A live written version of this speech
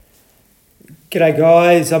G'day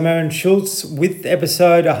guys, I'm Aaron Schultz with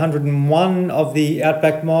episode 101 of the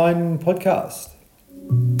Outback Mind Podcast.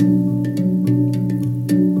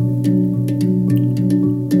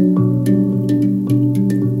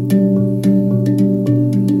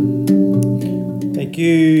 Thank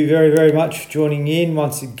you very much for joining in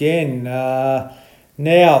once again.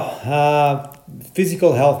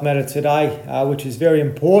 Physical health matter today, which is very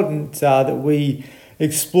important that we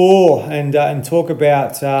explore and talk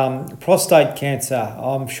about prostate cancer.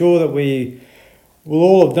 I'm sure that we will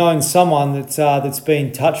all have known someone that's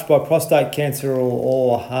been touched by prostate cancer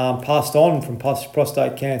or passed on from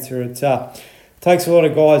prostate cancer. It takes a lot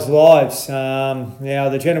of guys' lives. Now,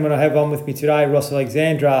 the gentleman I have on with me today, Ross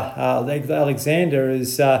Alexander,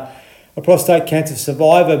 is a prostate cancer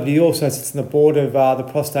survivor, but he also sits on the board of the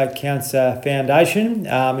Prostate Cancer Foundation.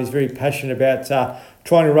 He's very passionate about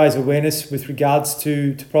trying to raise awareness with regards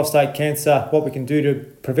to prostate cancer, what we can do to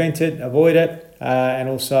prevent it, avoid it, and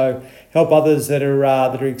also help others that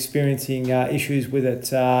are experiencing issues with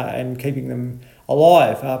it and keeping them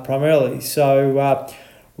alive primarily. So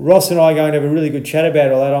Ross and I are going to have a really good chat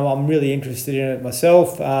about all that. I'm really interested in it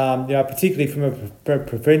myself, particularly from a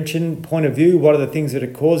prevention point of view. What are the things that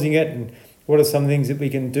are causing it, and what are some things that we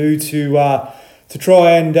can do to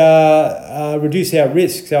try and reduce our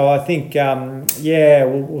risk? So I think,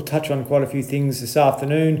 we'll touch on quite a few things this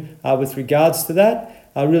afternoon with regards to that.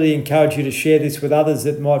 I really encourage you to share this with others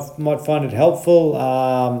that might find it helpful.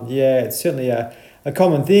 It's certainly a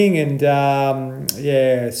common thing, and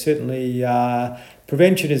certainly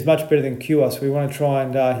prevention is much better than cure. So we want to try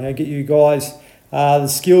and get you guys the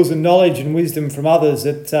skills and knowledge and wisdom from others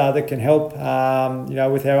that can help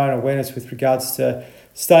with our own awareness with regards to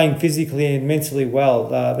staying physically and mentally well.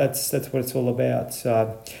 That's what it's all about.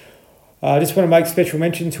 So I just want to make special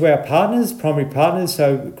mention to our primary partners.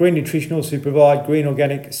 So Green Nutritionals, who provide green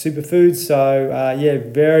organic superfoods. So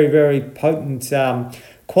very potent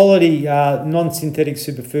quality non-synthetic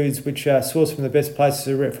superfoods, which are sourced from the best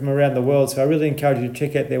places from around the world. So I really encourage you to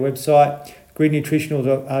check out their website,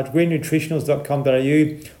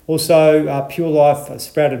 greennutritionals.com.au. Also, Pure Life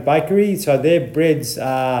Sprouted Bakery. So their breads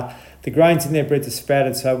the grains in their breads are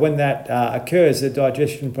sprouted, so when that occurs, the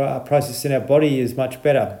digestion process in our body is much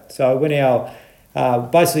better. So when our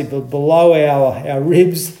below our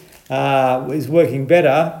ribs is working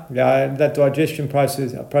better, that digestion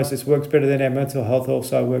process works better, than our mental health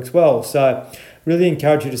also works well. So really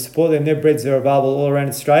encourage you to support them. Their breads are available all around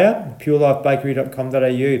Australia,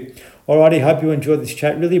 purelifebakery.com.au. Alrighty, hope you enjoyed this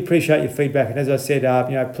chat. Really appreciate your feedback, and as I said,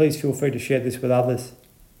 please feel free to share this with others.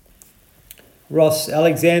 Ross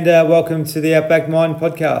Alexander, welcome to the Outback Mind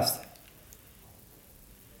Podcast.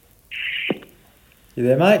 You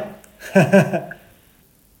there, mate?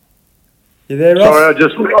 You there, Ross? Sorry, I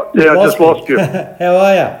just lost you. How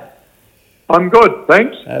are you? I'm good,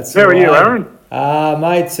 thanks. How are you, Aaron?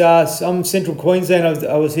 Mate, I'm Central Queensland.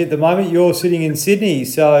 I was here at the moment. You're sitting in Sydney,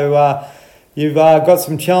 so you've got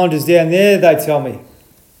some challenges down there, they tell me.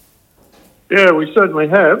 Yeah, we certainly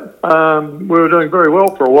have. We were doing very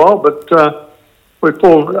well for a while, but we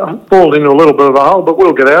fall into a little bit of a hole, but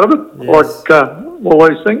we'll get out of it, yes. Like all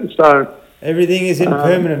these things. So everything is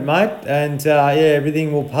impermanent, mate, and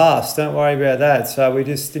everything will pass. Don't worry about that. So we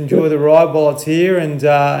just enjoy the ride while it's here, and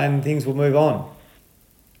things will move on.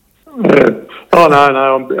 Yeah. Oh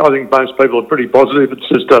no, I think most people are pretty positive. It's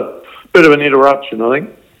just a bit of an interruption, I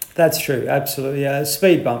think. That's true, absolutely. A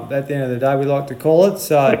speed bump at the end of the day, we like to call it.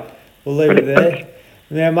 So we'll leave it there.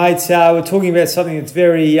 Now, mates, we're talking about something that's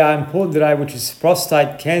very important today, which is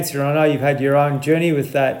prostate cancer. And I know you've had your own journey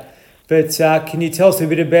with that. But can you tell us a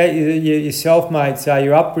bit about yourself, mate,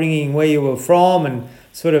 your upbringing, where you were from, and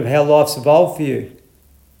sort of how life's evolved for you?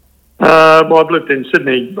 Well, I've lived in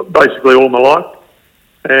Sydney basically all my life.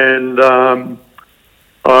 And I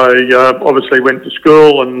obviously went to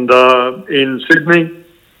school and in Sydney.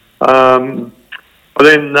 I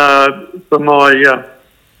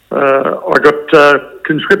got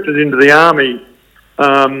conscripted into the army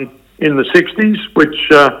in the 60s,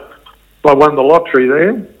 which I won the lottery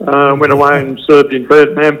there. Went away and served in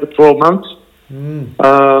Vietnam for 12 months,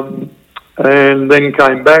 and then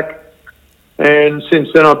came back. And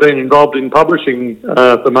since then, I've been involved in publishing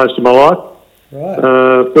for most of my life. Right.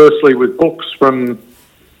 Firstly with books for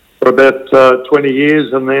about 20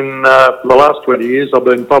 years, and then for the last 20 years, I've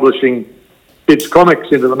been publishing kids'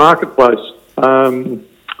 comics into the marketplace.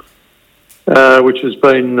 Which has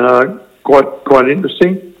been quite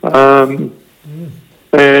interesting, and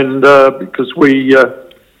because we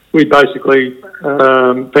basically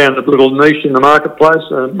found a little niche in the marketplace,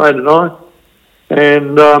 mate and I,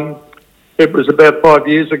 and it was about 5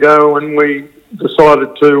 years ago when we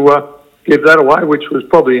decided to give that away, which was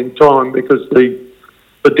probably in time because the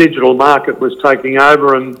digital market was taking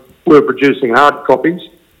over and we were producing hard copies.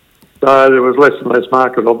 So there was less and less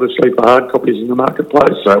market, obviously, for hard copies in the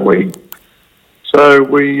marketplace.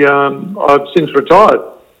 I've since retired.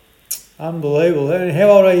 Unbelievable. And how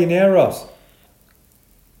old are you now, Ross?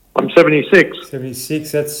 I'm 76.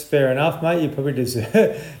 76, that's fair enough, mate. You probably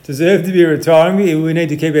deserve to be retiring. We need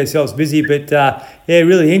to keep ourselves busy. But,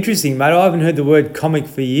 really interesting, mate. I haven't heard the word comic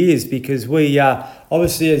for years because we,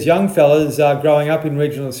 obviously, as young fellas growing up in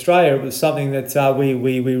regional Australia, it was something that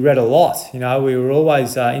we read a lot. You know, we were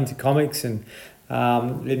always into comics and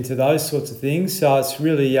into those sorts of things. So it's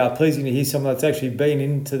really pleasing to hear someone that's actually been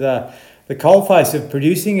into the coalface of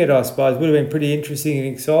producing it, I suppose. Would have been pretty interesting and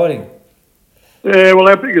exciting. Yeah, well,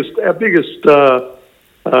 our biggest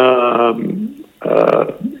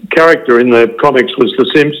character in the comics was The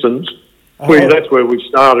Simpsons. Oh. That's where we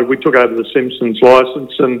started. We took over the Simpsons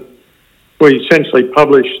license and we essentially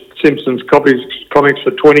published Simpsons comics for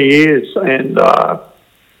 20 years. And,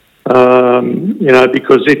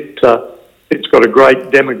 because it's got a great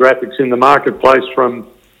demographics in the marketplace from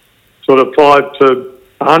sort of 5 to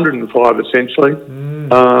 105, essentially.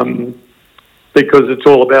 Because it's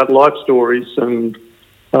all about life stories and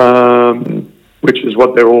which is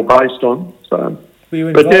what they're all based on. So, Go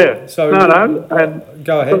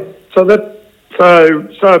ahead. So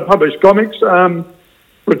I published comics,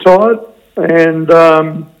 retired, and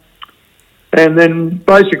then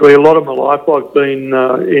basically a lot of my life I've been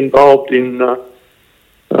involved in. I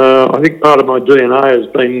think part of my DNA has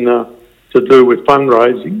been to do with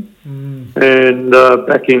fundraising, and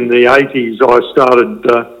back in the 80s I started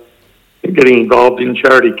getting involved in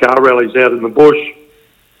charity car rallies out in the bush,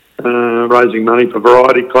 raising money for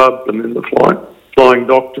Variety Club and then the Flying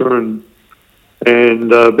Doctor and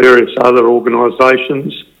various other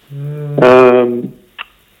organisations.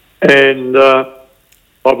 And I've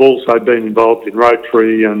also been involved in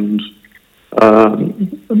Rotary and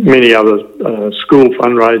many other school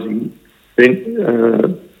fundraising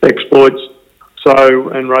exploits.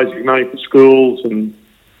 And raising money for schools and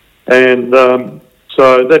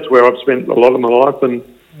so that's where I've spent a lot of my life. And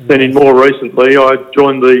then more recently, I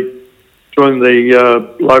joined the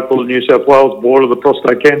local New South Wales board of the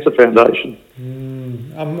Prostate Cancer Foundation.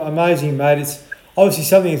 Amazing, mate. It's obviously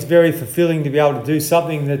something that's very fulfilling to be able to do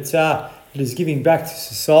something that is giving back to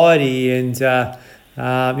society. And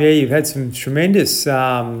you've had some tremendous,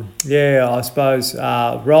 I suppose,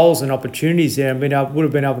 roles and opportunities there, and would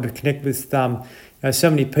have been able to connect with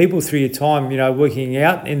so many people through your time, working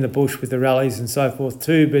out in the bush with the rallies and so forth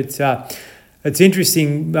too. But it's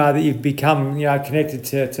interesting that you've become, connected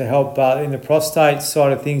to help in the prostate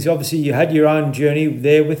side of things. Obviously, you had your own journey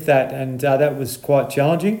there with that, and that was quite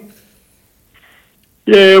challenging.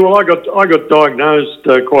 Yeah, well, I got diagnosed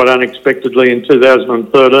quite unexpectedly in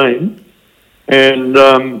 2013, and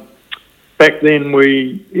back then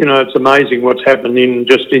it's amazing what's happened in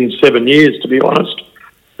 7 years, to be honest,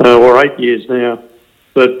 or 8 years now.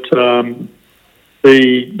 But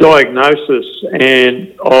the diagnosis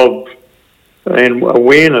and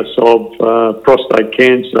awareness of prostate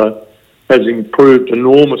cancer has improved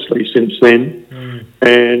enormously since then.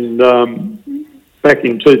 And back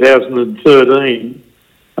in 2013,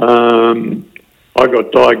 I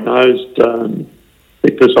got diagnosed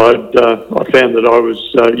because I found that I was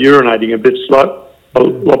urinating a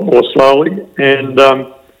lot more slowly, and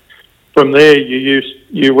from there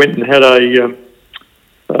you went and had a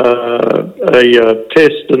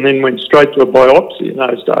test and then went straight to a biopsy in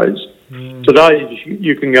those days. Today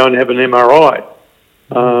you can go and have an MRI,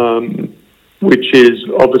 which is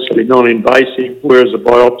obviously non-invasive, whereas a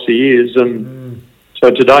biopsy is. And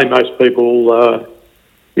so today most people,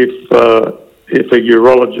 if a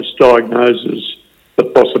urologist diagnoses the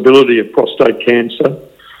possibility of prostate cancer,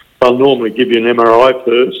 they'll normally give you an MRI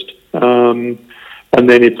first. And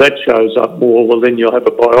then if that shows up more, well, then you'll have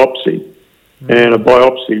a biopsy. And a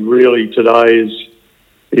biopsy really today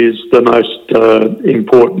is the most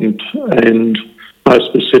important and most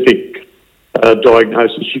specific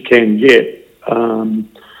diagnosis you can get on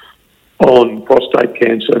prostate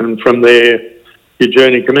cancer. And from there, your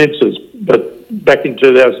journey commences. But back in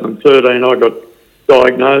 2013, I got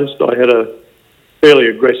diagnosed. I had a fairly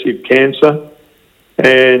aggressive cancer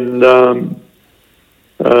and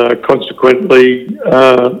consequently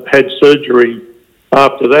had surgery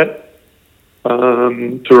after that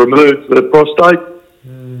to remove the prostate.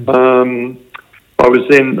 I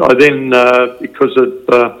then because of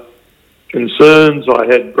concerns, I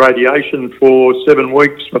had radiation for 7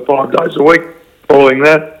 weeks for 5 days a week following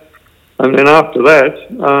that. And then after that,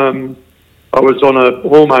 I was on a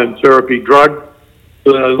hormone therapy drug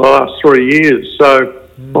the last 3 years. So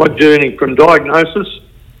my journey from diagnosis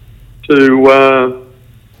to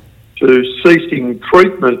ceasing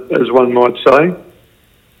treatment, as one might say,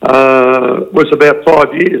 was about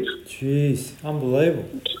 5 years. Jeez,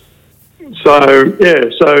 unbelievable.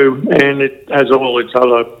 And it has all its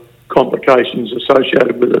other complications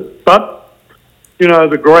associated with it. But,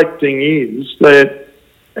 the great thing is that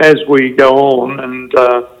as we go on, and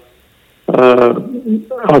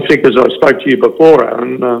I think as I spoke to you before,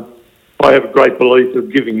 Aaron, I have a great belief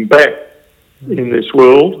of giving back in this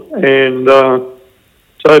world. And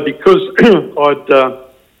so because I'd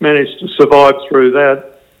managed to survive through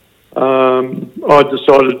that,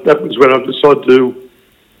 that was when I decided to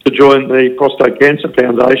join the Prostate Cancer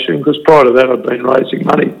Foundation, because prior to that I'd been raising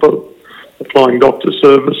money for the Flying Doctor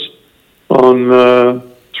Service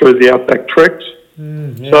through the Outback Treks.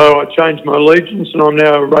 So I changed my allegiance, and I'm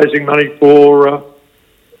now raising money for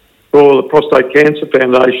the Prostate Cancer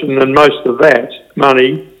Foundation, and most of that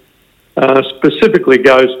money specifically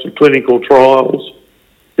goes to clinical trials,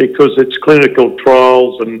 because it's clinical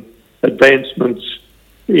trials and advancements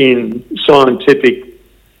in scientific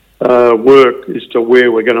work as to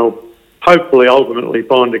where we're going to hopefully ultimately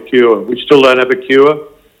find a cure. We still don't have a cure,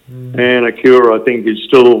 and a cure I think is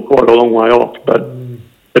still quite a long way off, but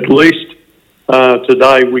at least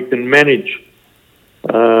today we can manage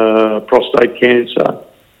prostate cancer,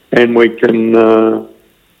 and we can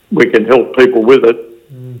help people with it.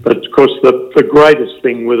 But of course the greatest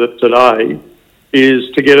thing with it today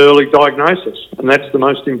is to get early diagnosis, and that's the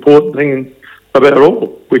most important thing about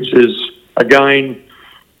all, which is, again,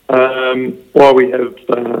 why we have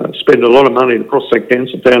spent a lot of money. The Prostate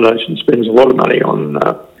Cancer Foundation spends a lot of money on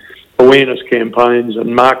awareness campaigns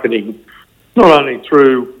and marketing, not only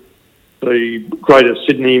through the Greater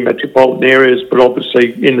Sydney metropolitan areas, but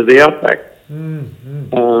obviously into the outback.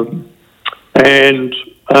 And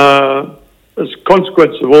as a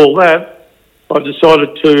consequence of all that, I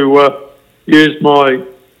decided to use my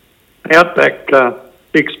outback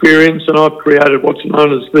experience, and I've created what's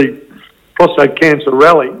known as the Prostate Cancer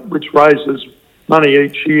Rally, which raises money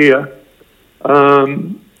each year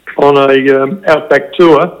on a outback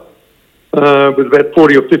tour with about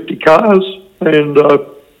 40 or 50 cars, and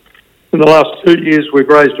in the last 2 years we've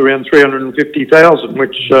raised around 350,000,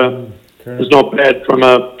 which is not bad for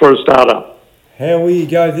a startup. How will you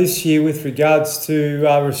go this year with regards to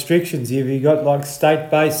restrictions? Have you got like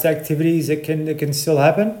state-based activities that can still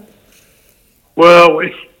happen? Well,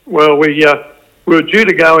 we were due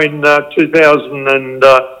to go in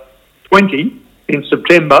 2020 in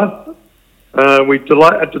September. We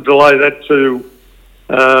had to delay that to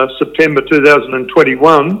September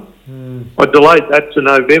 2021. I delayed that to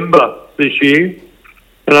November this year,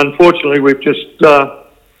 and unfortunately we've just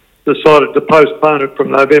decided to postpone it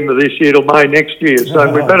from November this year till May next year.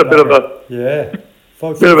 So we've had a bit of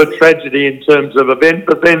a tragedy in terms of event,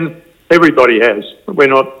 but then everybody has. We're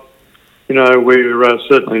not. We're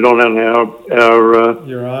certainly not on our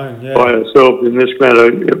your own, by ourselves in this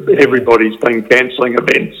matter. Everybody's been cancelling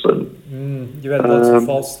events, and you've had lots of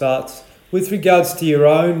false starts. With regards to your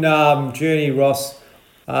own journey, Ross,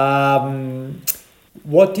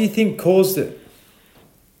 what do you think caused it?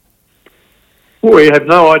 We have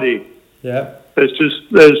no idea. Yeah, there's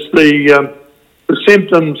the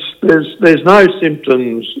symptoms. There's no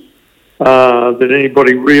symptoms that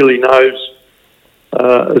anybody really knows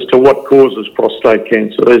as to what causes prostate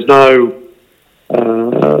cancer. There's no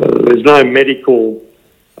medical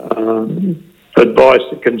advice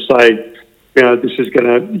that can say, this is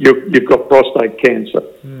you've got prostate cancer.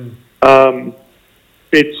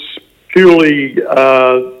 It's purely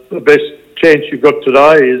the best chance you've got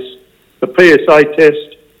today is the PSA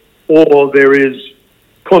test, or there is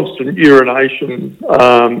constant urination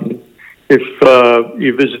if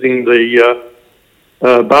you're visiting the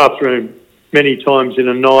bathroom many times in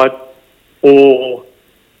a night, or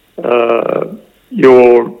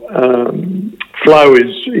your flow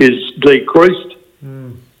is decreased.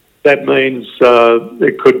 That means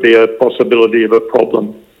there could be a possibility of a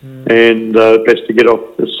problem, and best to get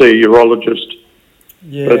off to see a urologist.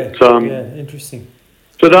 Interesting.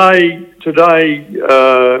 Today,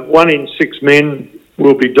 1 in 6 men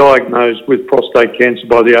will be diagnosed with prostate cancer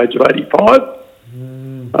by the age of 85.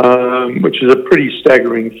 Which is a pretty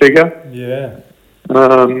staggering figure. Yeah.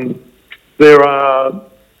 There are,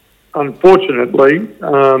 unfortunately,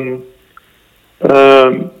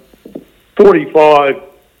 45,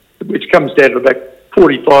 which comes down to about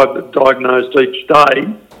 45 that are diagnosed each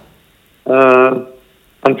day.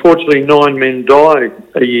 Unfortunately, 9 men die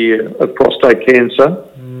a year of prostate cancer.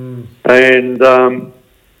 And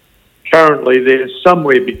currently there's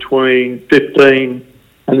somewhere between 15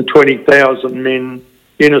 and 20,000 men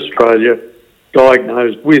in Australia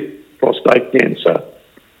diagnosed with prostate cancer.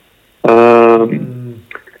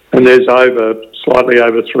 And there's slightly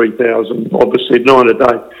over 3,000, obviously not a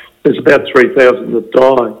day. There's about 3,000 that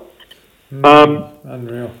die.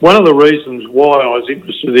 Unreal. One of the reasons why I was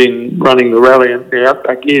interested in running the rally at the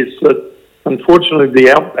Outback is that, unfortunately,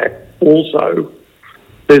 the Outback also,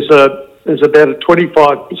 there's about a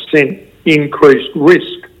 25% increased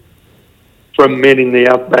risk from men in the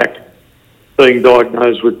Outback being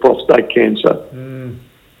diagnosed with prostate cancer.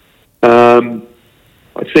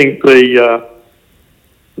 I think the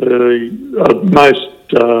most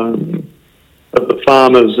of the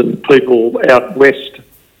farmers and people out west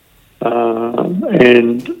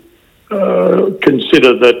and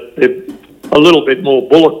consider that they're a little bit more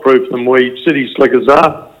bulletproof than we city slickers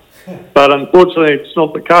are. But unfortunately, it's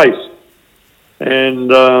not the case. And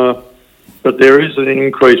but there is an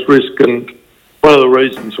increased risk, and one of the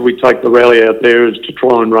reasons we take the rally out there is to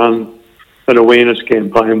try and run an awareness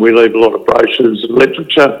campaign. We leave a lot of brochures and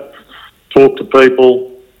literature, talk to people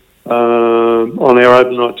on our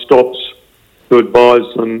overnight stops to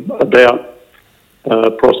advise them about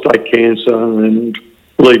prostate cancer and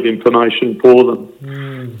leave information for them.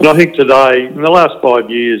 And I think today, in the last 5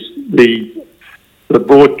 years, the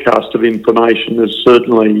broadcast of information has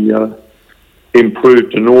certainly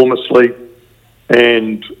improved enormously,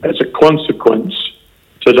 and as a consequence,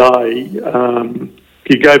 today, if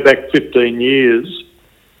you go back 15 years,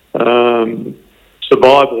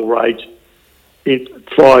 survival rate in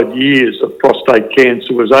 5 years of prostate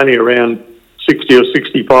cancer was only around 60 or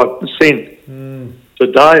 65%.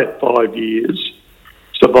 Today, at 5 years,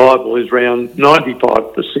 survival is around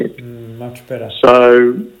 95%. Much better.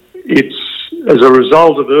 So it's as a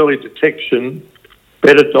result of early detection,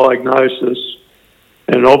 better diagnosis,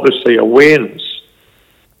 and obviously awareness.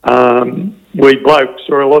 We blokes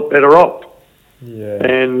are a lot better off. Yeah.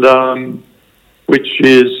 And which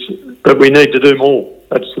is, but we need to do more.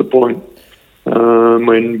 That's the point.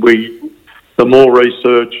 The more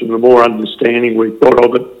research and the more understanding we've got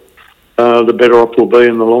of it, the better off we'll be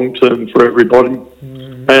in the long term for everybody.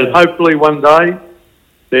 And hopefully one day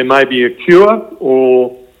there may be a cure,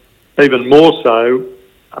 or even more so,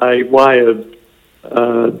 a way of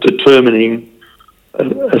determining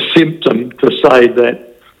a symptom to say that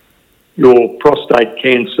your prostate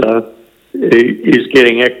cancer is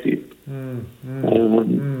getting active.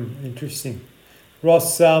 Interesting.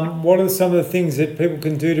 Ross, what are some of the things that people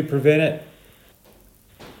can do to prevent it?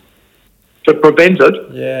 To prevent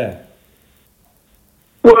it? Yeah.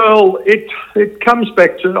 Well, it comes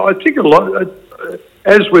back to, I think a lot,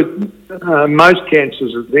 as with most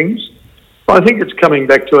cancers and things, I think it's coming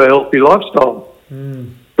back to a healthy lifestyle.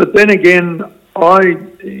 But then again, I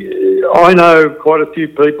know quite a few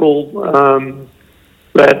people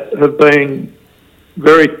that have been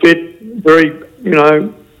very fit, very,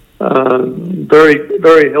 very,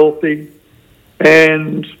 very healthy,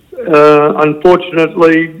 and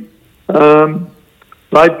unfortunately,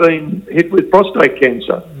 they've been hit with prostate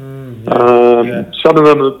cancer. Some of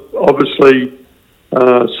them have obviously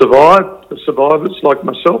survivors like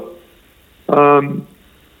myself.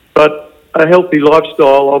 But a healthy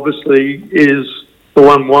lifestyle obviously is the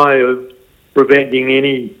one way of preventing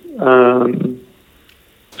any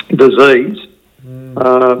disease.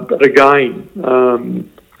 But again,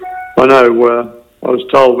 I know I was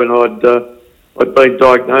told when I'd been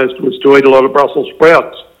diagnosed was to eat a lot of Brussels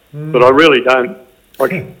sprouts, but I really don't. I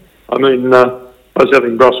was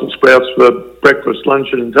having Brussels sprouts for breakfast,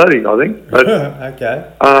 lunch and tea, I think. But, okay.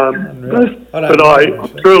 But I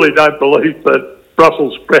truly don't believe that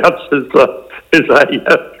Brussels sprouts is a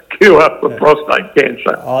cure for prostate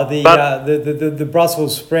cancer. The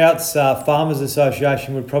Brussels Sprouts Farmers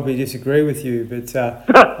Association would probably disagree with you, but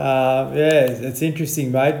it's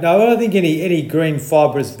interesting, mate. No, I don't think any green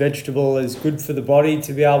fibrous vegetable is good for the body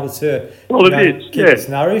to be able to keep us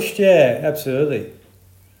nourished. Yeah, absolutely.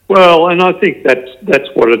 Well, and I think that's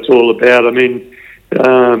what it's all about. I mean,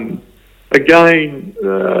 again,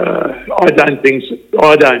 I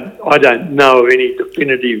don't know any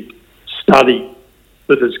definitive study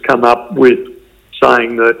that has come up with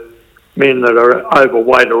saying that men that are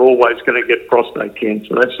overweight are always going to get prostate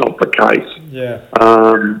cancer. That's not the case. Yeah.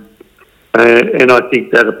 And I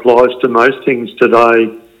think that applies to most things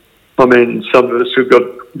today. I mean, some of us have got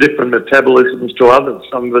different metabolisms to others.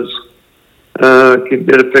 Some of us can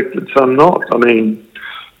get affected, some not. I mean,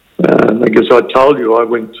 because I told you I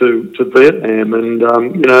went to Vietnam, and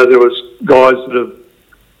there was guys that have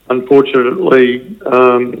unfortunately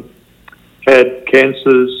had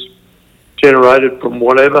cancers generated from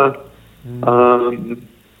whatever,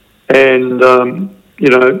 and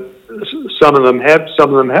some of them have,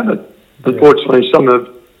 some of them haven't. Yeah. Unfortunately, some have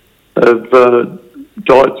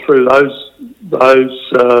died through those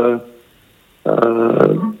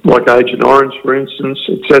like Agent Orange, for instance,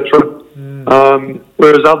 etc.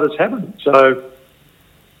 Whereas others haven't. So,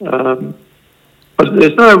 but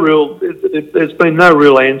there's been no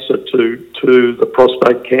real answer to the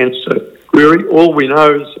prostate cancer query. All we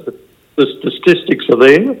know is that the statistics are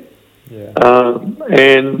there,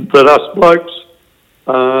 and that us blokes,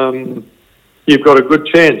 you've got a good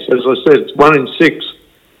chance. As I said, it's 1 in 6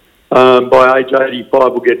 by age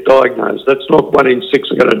 85 will get diagnosed. That's not 1 in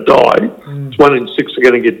 6 are going to die. It's 1 in 6 are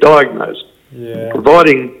going to get diagnosed. Yeah.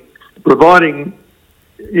 Providing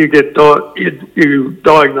you get you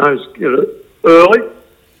diagnosed early,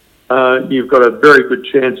 you've got a very good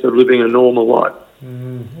chance of living a normal life.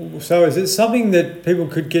 So is it something that people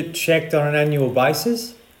could get checked on an annual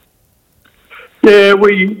basis? Yeah,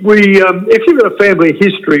 we if you've got a family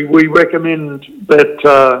history, we recommend that,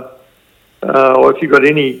 or if you've got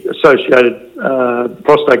any associated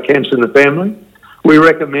prostate cancer in the family, we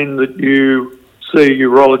recommend that you see a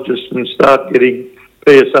urologist and start getting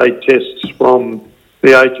PSA tests from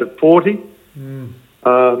the age of 40.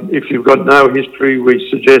 If you've got no history, we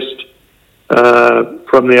suggest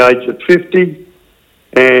from the age of 50,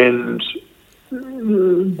 and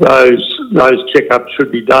those checkups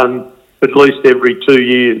should be done at least every 2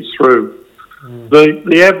 years through.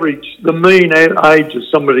 The mean age of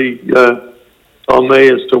somebody told me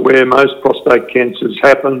as to where most prostate cancers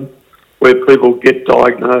happen, where people get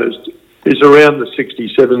diagnosed, is around the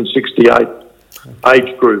 67, 68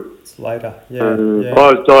 age group. It's later, I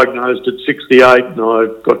was diagnosed at 68, and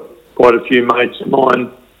I've got quite a few mates of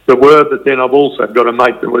mine that were, but then I've also got a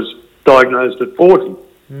mate that was diagnosed at 40.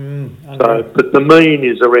 But the mean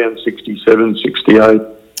is around 67, 68.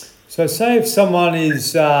 So say if someone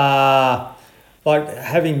is like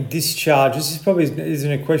having discharge, this is probably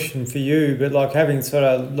isn't a question for you, but like having sort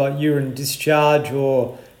of like urine discharge,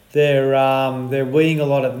 or they're weeing a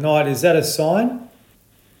lot at night, is that a sign?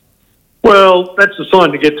 Well, that's a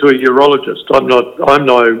sign to get to a urologist. I'm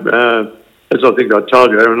no, as I think I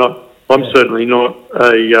told you, I'm certainly not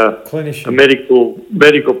a clinician, a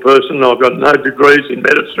medical person. I've got no degrees in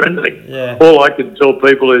medicine or anything. Yeah. All I can tell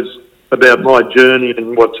people is about my journey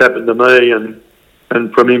and what's happened to me, and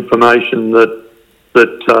from information that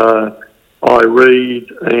I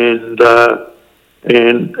read and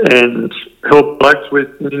help blokes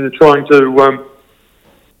with in trying to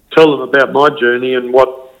tell them about my journey and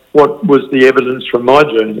what was the evidence from my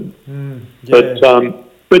journey.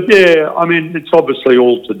 But yeah, I mean, it's obviously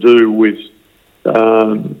all to do with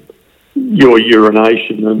your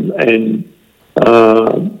urination, and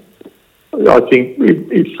I think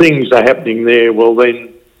if things are happening there, well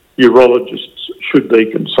then urologists should be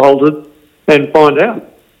consulted and find out.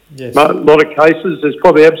 Yes. A lot of cases, there's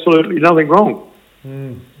probably absolutely nothing wrong.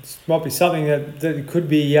 This might be something that could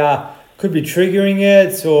be triggering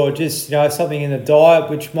it, or just something in the diet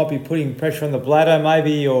which might be putting pressure on the bladder,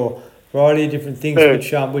 maybe, or a variety of different things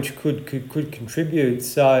which could contribute.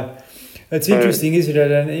 So it's interesting, isn't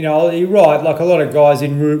it? And you're right. Like a lot of guys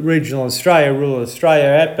in regional Australia, rural Australia,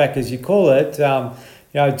 outback as you call it,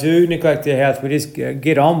 do neglect their health. We just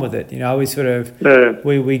get on with it. We sort of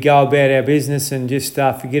we go about our business and just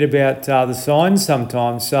forget about the signs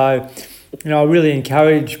sometimes. So. I really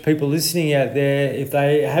encourage people listening out there, if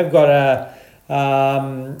they have got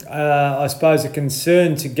I suppose a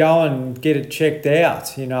concern, to go and get it checked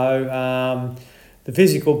out. The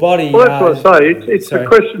physical body. Well, that's what I say. It's a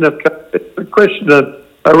question of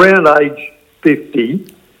around age 50.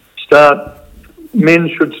 Men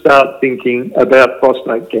should start thinking about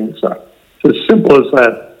prostate cancer. It's as simple as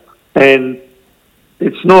that, and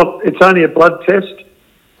it's not. It's only a blood test.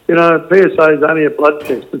 PSA is only a blood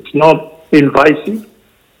test. It's not invasive,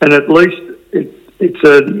 and at least it's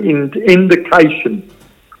an indication.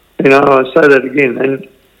 I say that again,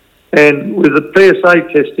 and with the PSA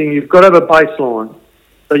testing, you've got to have a baseline,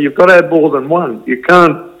 so you've got to have more than one. You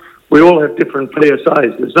can't. We all have different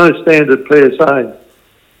PSAs. There's no standard PSA,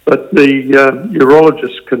 but the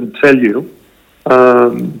urologist can tell you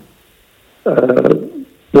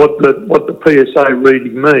what the PSA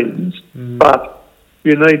reading means, but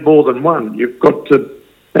you need more than one. You've got to.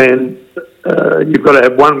 And you've got to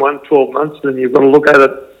have one 12 months, and you've got to look at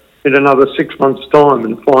it in another 6 months' time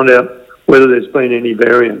and find out whether there's been any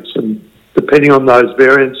variance. And depending on those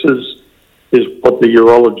variances is what the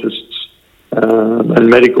urologists and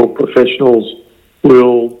medical professionals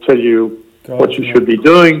will tell you what you should be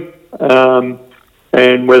doing,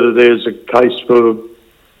 and whether there's a case for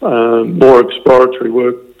more exploratory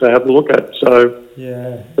work to have a look at. So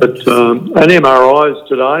Yeah. But and MRIs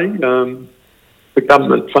today, the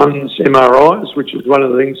government funds MRIs, which is one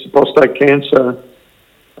of the things the prostate cancer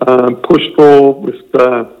pushed for with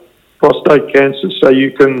prostate cancer. So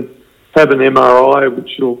you can have an MRI,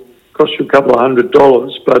 which will cost you a couple of $100,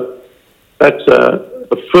 but that's a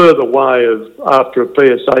further way of, after a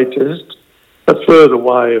PSA test, a further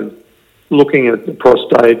way of looking at the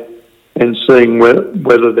prostate and seeing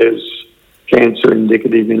whether there's cancer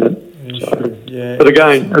indicative in it. Yeah, so, sure. Yeah. But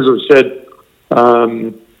again, as I said,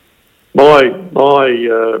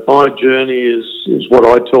 my journey is what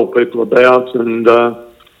I tell people about, and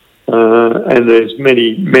there's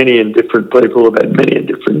many and different people about many and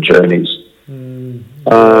different journeys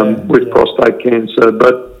with prostate cancer.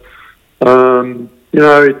 But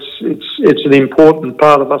it's an important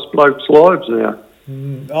part of us blokes' lives now.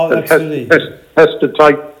 Oh, absolutely. Has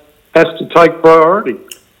to take priority.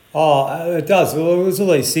 Oh, it does. Well, there's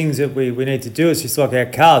all these things that we need to do. It's just like our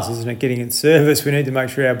cars, isn't it? Getting it serviced. We need to make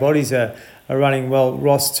sure our bodies are running well,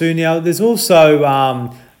 Ross, too. Now, there's also,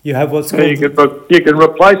 you have what's called... You can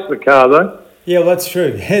replace the car, though. Yeah, well, that's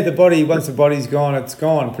true. Yeah, the body, once the body's gone, it's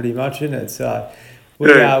gone pretty much, isn't it? So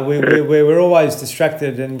we're always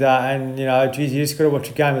distracted and geez, you just got to watch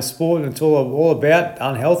a game of sport, and it's all about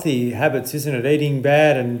unhealthy habits, isn't it? Eating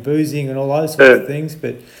bad and boozing and all those sorts of things,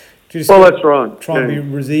 but... that's right. Try and be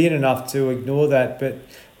resilient enough to ignore that. But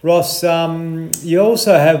Ross, you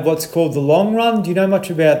also have what's called the long run. Do you know much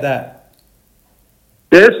about that?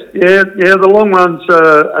 Yes, yeah. The long run's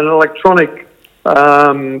an electronic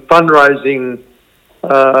fundraising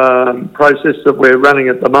process that we're running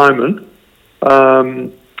at the moment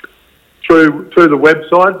through the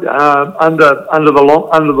website under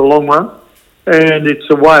the long run, and it's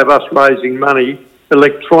a way of us raising money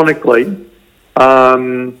electronically.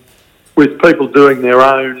 With people doing their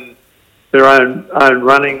own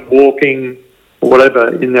running, walking, or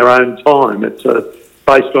whatever in their own time. It's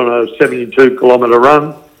based on a 72-kilometre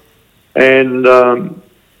run, and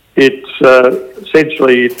it's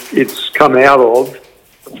essentially it's come out of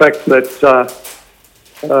the fact that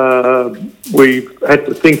we've had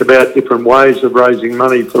to think about different ways of raising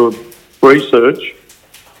money for research,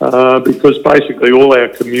 because basically all our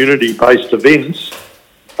community-based events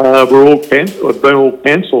have been all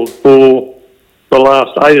cancelled for the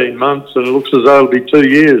last 18 months, and it looks as though it'll be 2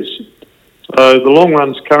 years. So the long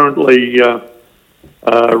run's currently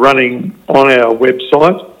running on our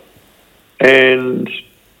website, and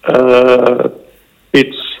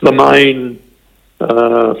it's the main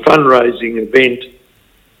fundraising event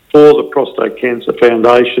for the Prostate Cancer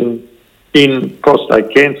Foundation in Prostate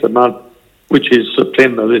Cancer Month, which is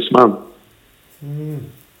September this month.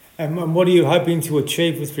 And what are you hoping to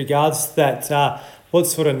achieve with regards to that? What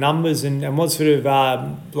sort of numbers and what sort of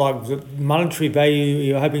monetary value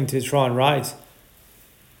you're hoping to try and raise?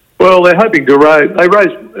 Well, they're hoping to raise. They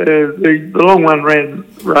raised the long run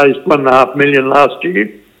raised $1.5 million last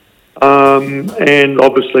year, and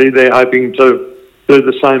obviously they're hoping to do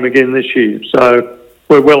the same again this year. So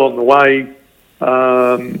we're well on the way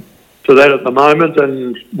to that at the moment,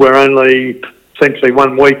 and we're only essentially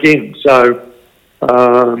 1 week in. So.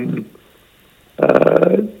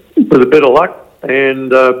 With a bit of luck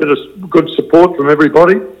and a bit of good support from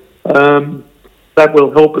everybody, that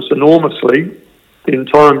will help us enormously in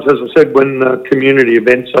times, as I said, when community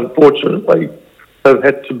events, unfortunately, have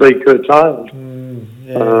had to be curtailed.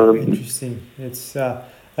 Interesting. It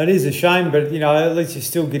is a shame, but at least you're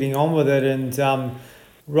still getting on with it. And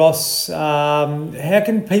Ross, how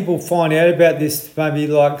can people find out about this? Maybe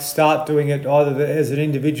start doing it either as an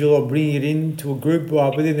individual or bringing it into a group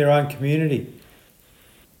within their own community.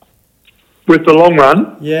 With the long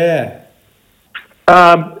run? Yeah.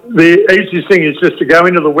 The easiest thing is just to go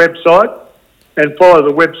into the website and follow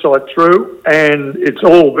the website through, and it's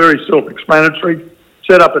all very self-explanatory.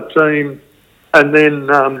 Set up a team and then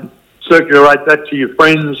circulate that to your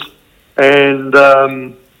friends and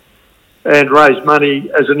raise money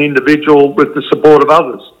as an individual with the support of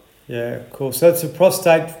others. Yeah, cool. So it's a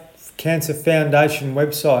Prostate Cancer Foundation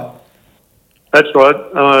website. That's right.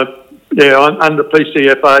 Under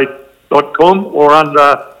PCFA.com or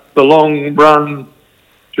under the long run.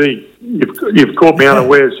 Gee, you've caught me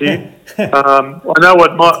unawares here. I know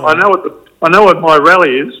what my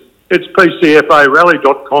rally is. It's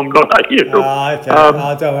pcfarally.com.au.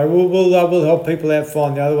 Okay. Don't worry. We'll help people out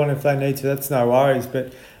find the other one if they need to. That's no worries.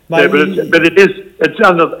 But mate, it's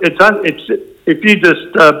if you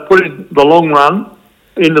just put in the long run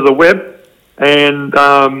into the web and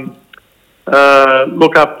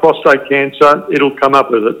look up prostate cancer, it'll come up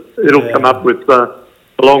with it. It'll come up with the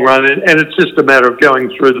long run, and it's just a matter of going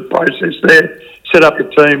through the process there, set up a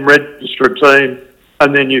team, register a team,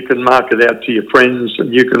 and then you can mark it out to your friends,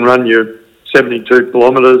 and you can run your 72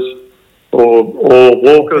 kilometres, or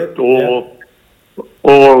walk it, or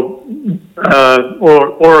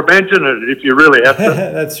imagine it if you really have to.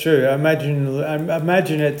 That's true. Imagine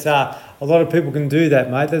it. A lot of people can do that,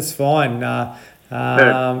 mate. That's fine.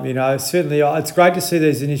 You know, certainly, it's great to see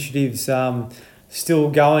these initiatives still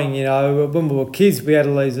going. You know, when we were kids, we had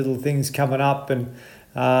all these little things coming up and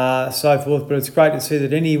so forth. But it's great to see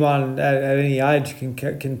that anyone at any age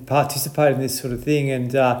can participate in this sort of thing.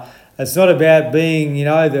 And it's not about being, you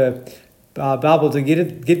know, the able to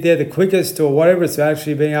get there the quickest or whatever. It's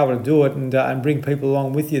actually being able to do it and bring people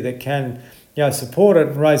along with you that can, you know, support it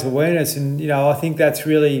and raise awareness. And, you know, I think that's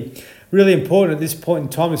really important at this point in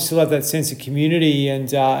time, to still have that sense of community and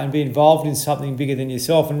be involved in something bigger than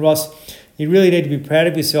yourself. And Ross, you really need to be proud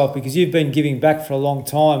of yourself, because you've been giving back for a long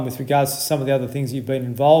time with regards to some of the other things you've been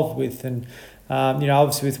involved with. And, you know,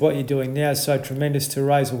 obviously with what you're doing now, it's so tremendous to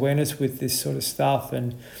raise awareness with this sort of stuff.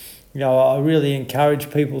 And, you know, I really encourage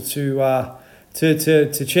people to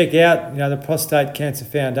check out, you know, the Prostate Cancer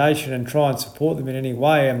Foundation and try and support them in any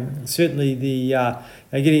way. And certainly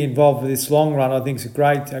getting involved with this long run, I think, is a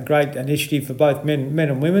great initiative for both men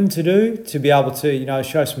and women to do, to be able to, you know,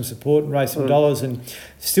 show some support and raise some dollars and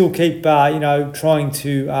still keep, you know, trying to,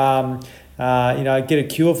 you know, get a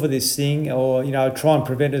cure for this thing, or, you know, try and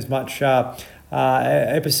prevent as much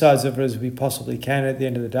episodes of it as we possibly can at the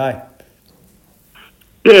end of the day.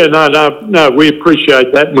 Yeah, no, we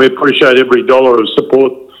appreciate that, and we appreciate every dollar of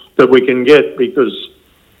support that we can get, because,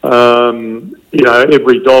 you know,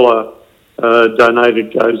 every dollar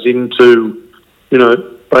donated goes into, you know,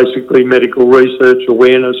 basically medical research,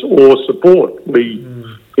 awareness, or support. We,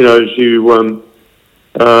 you know, as you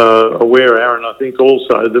aware, Aaron, I think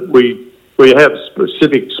also that we have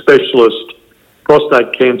specific specialist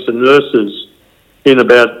prostate cancer nurses in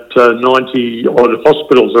about 90 odd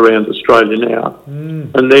hospitals around Australia now,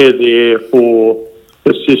 and they're there for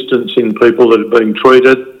assistance in people that have been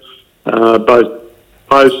treated, both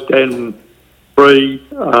post and pre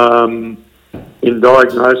in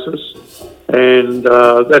diagnosis, and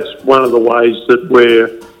that's one of the ways that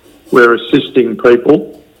we're assisting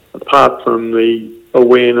people, apart from the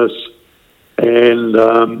awareness and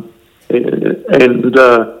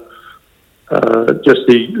just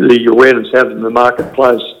the awareness out in the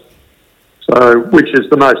marketplace. So, which is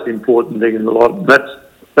the most important thing in the lot.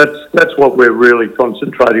 That's what we're really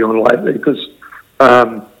concentrating on lately, because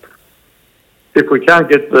if we can't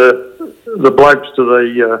get the blokes to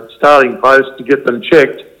the starting post to get them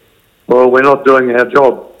checked, well, we're not doing our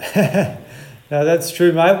job. No, that's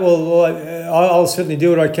true, mate. Well, I'll certainly do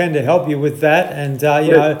what I can to help you with that, and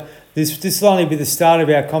you know, this will only be the start of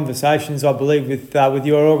our conversations, I believe, with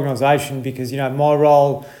your organisation, because, you know, my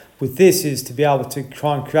role with this is to be able to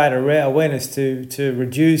try and create awareness to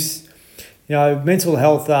reduce, you know, mental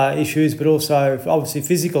health issues, but also obviously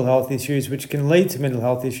physical health issues, which can lead to mental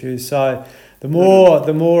health issues. So the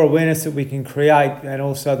more awareness that we can create, and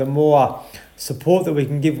also the more support that we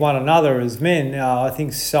can give one another as men, I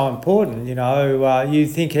think is so important. You know, you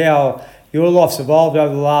think how your life's evolved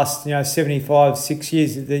over the last, you know, 6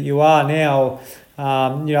 years that you are now,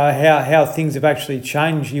 you know, how things have actually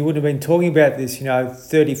changed. You wouldn't have been talking about this, you know,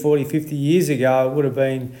 30, 40, 50 years ago. It would have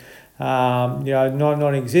been, you know,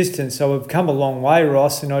 non-existent. So we've come a long way,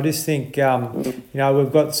 Ross, and I just think, you know,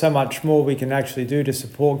 we've got so much more we can actually do to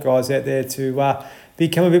support guys out there to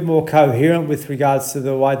become a bit more coherent with regards to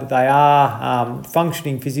the way that they are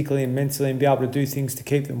functioning physically and mentally, and be able to do things to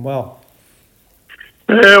keep them well.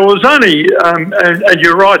 Yeah, it was only, and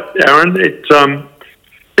you're right, Aaron.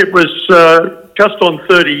 It was just on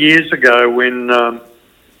 30 years ago when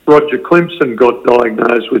Roger Clemson got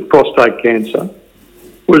diagnosed with prostate cancer.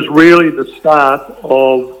 Was really the start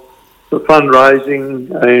of the fundraising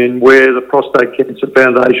and where the Prostate Cancer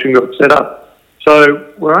Foundation got set up.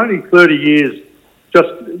 So we're only 30 years, just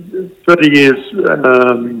 30 years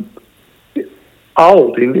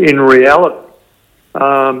old in reality.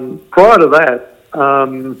 Prior to that,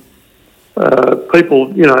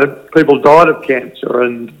 people died of cancer,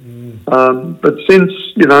 and but since,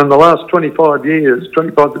 you know, in the last 25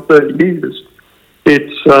 to 30 years,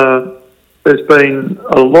 there's been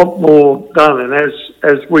a lot more done, and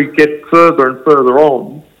as we get further and further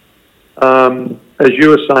on, as you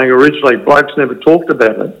were saying originally, blokes never talked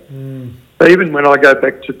about it. Even when I go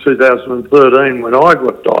back to 2013, when I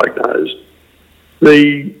got diagnosed,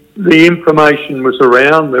 the information was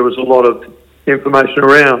around. There was a lot of information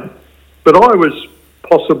around, but I was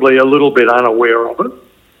possibly a little bit unaware of it.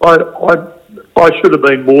 I should have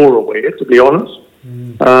been more aware, to be honest,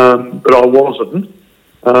 but I wasn't.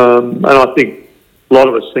 And I think a lot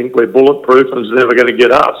of us think we're bulletproof and it's never going to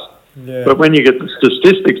get us. Yeah. But when you get the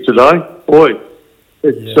statistics today, boy,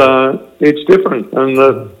 it's different. And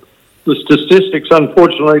the statistics,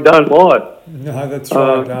 unfortunately, don't lie. No, that's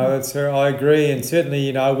right. I agree. And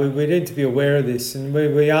certainly, we need to be aware of this. And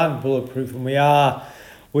we aren't bulletproof, and we are,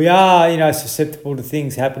 susceptible to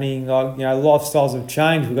things happening. Like, lifestyles have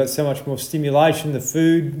changed. We've got so much more stimulation. The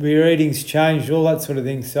food we're eating's changed, all that sort of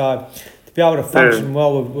thing. So to be able to function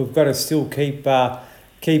well, we've got to still keep on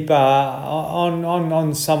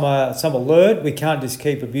some alert. We can't just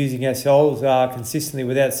keep abusing ourselves consistently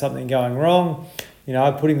without something going wrong.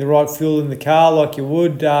 Putting the right fuel in the car like you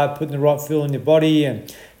would, putting the right fuel in your body,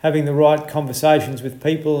 and having the right conversations with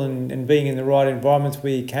people, and being in the right environments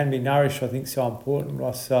where you can be nourished, I think is so important,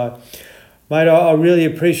 Ross. So, mate, I really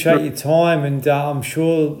appreciate your time, and I'm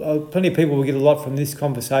sure plenty of people will get a lot from this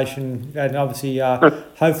conversation, and obviously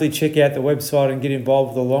hopefully check out the website and get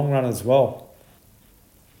involved with the long run as well.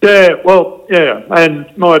 Yeah, and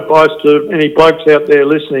my advice to any blokes out there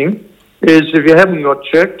listening is, if you haven't got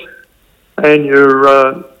checked and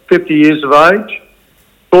you're 50 years of age,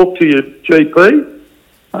 talk to your GP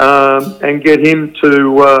and get him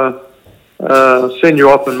to send you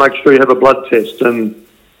off and make sure you have a blood test, and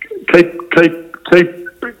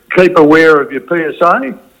keep aware of your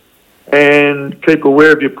PSA and keep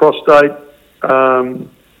aware of your prostate, and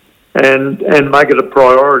make it a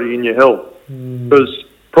priority in your health, because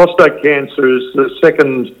prostate cancer is the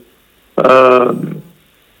second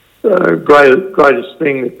greatest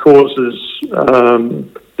thing that causes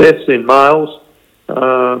deaths in males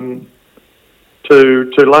to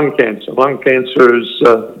lung cancer. Lung cancer is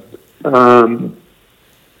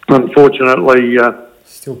unfortunately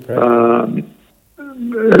still prevalent.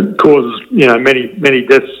 It causes many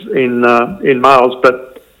deaths in males,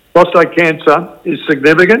 but prostate cancer is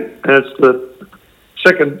significant, and it's the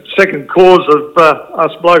second cause of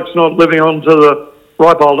us blokes not living on to the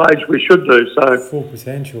ripe old age we should do. So full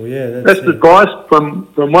potential, yeah. Best advice from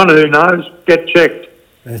one who knows: get checked.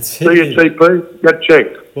 That's See your GP, get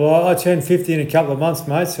checked. Well, I turned 50 in a couple of months,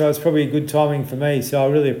 mate, so it's probably good timing for me. So I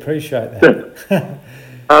really appreciate that.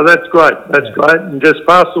 That's great. That's great. And just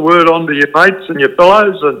pass the word on to your mates and your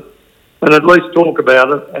fellows, and at least talk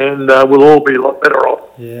about it, and we'll all be a lot better off.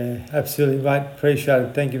 Yeah, absolutely, mate. Appreciate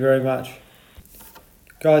it. Thank you very much.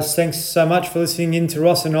 Guys, thanks so much for listening in to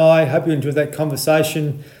Ross and I. Hope you enjoyed that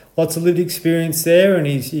conversation. Lots of lived experience there, and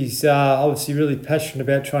he's obviously really passionate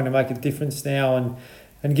about trying to make a difference now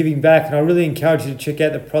and giving back. And I really encourage you to check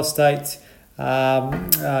out the Prostate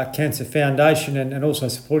Cancer Foundation, and also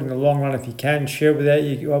supporting the long run if you can. Share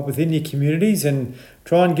it within your communities, and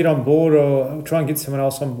try and get on board, or try and get someone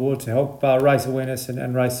else on board to help raise awareness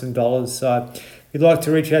and raise some dollars. So if you'd like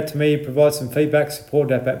to reach out to me, provide some feedback,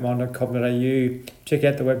 support at outbackmind.com.au. Check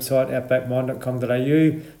out the website,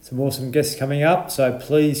 outbackmind.com.au. Some awesome guests coming up. So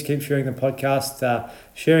please keep sharing the podcast,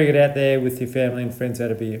 sharing it out there with your family and friends.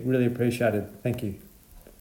 That'd be really appreciated. Thank you.